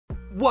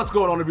What's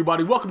going on,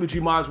 everybody? Welcome to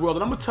GmiasWorld,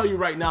 and I'm gonna tell you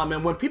right now,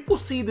 man, when people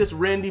see this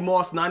Randy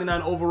Moss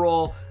 99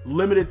 overall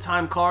limited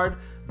time card,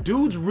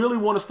 dudes really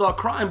want to start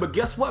crying. But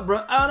guess what,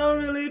 bro? I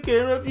don't really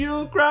care if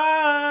you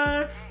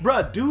cry,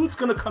 bro. Dude's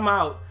gonna come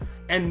out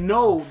and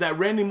know that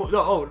Randy Moss,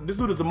 oh, this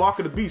dude is the mark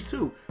of the beast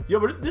too. Yo,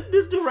 but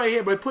this dude right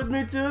here, bro, puts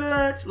me to the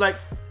edge. Like,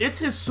 it's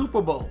his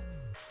Super Bowl.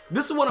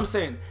 This is what I'm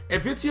saying.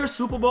 If it's your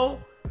Super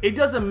Bowl, it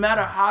doesn't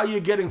matter how you're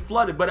getting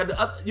flooded, but at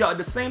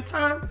the same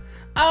time,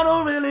 I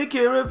don't really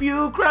care if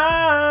you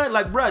cry.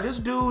 Like, bruh, this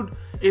dude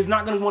is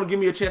not gonna want to give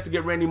me a chance to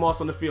get Randy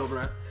Moss on the field,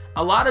 bruh.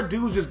 A lot of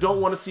dudes just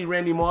don't want to see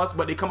Randy Moss,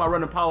 but they come out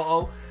running Power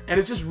O, and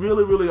it's just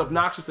really, really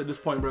obnoxious at this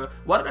point, bruh.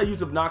 Why did I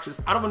use obnoxious?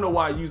 I don't even know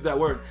why I used that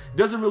word.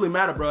 Doesn't really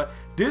matter, bruh.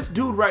 This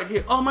dude right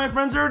here, oh, my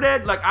friends are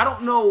dead. Like, I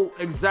don't know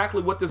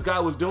exactly what this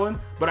guy was doing,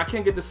 but I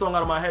can't get this song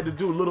out of my head. This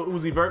dude, Little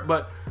Uzi Vert,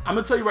 but I'm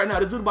gonna tell you right now,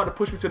 this dude about to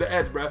push me to the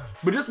edge, bruh.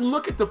 But just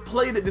look at the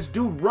play that this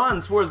dude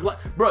runs for his life.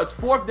 Bruh, it's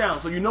 4th down,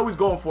 so you know he's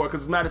going for it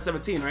because it's Madden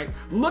 17, right?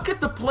 Look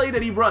at the play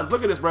that he runs.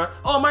 Look at this, bruh.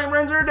 Oh, my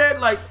friends are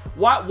dead. Like,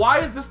 why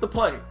is this the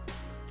play?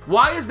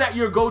 Why is that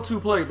your go-to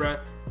play, bruh?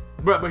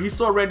 Bruh, but he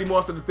saw Randy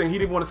Moss at the thing. He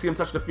didn't want to see him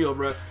touch the field,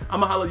 bruh.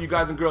 I'ma holler at you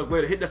guys and girls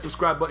later. Hit that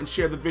subscribe button,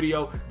 share the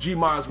video.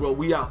 GmiasWorld,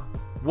 we out.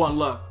 One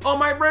love. Oh,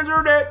 my friends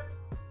are dead.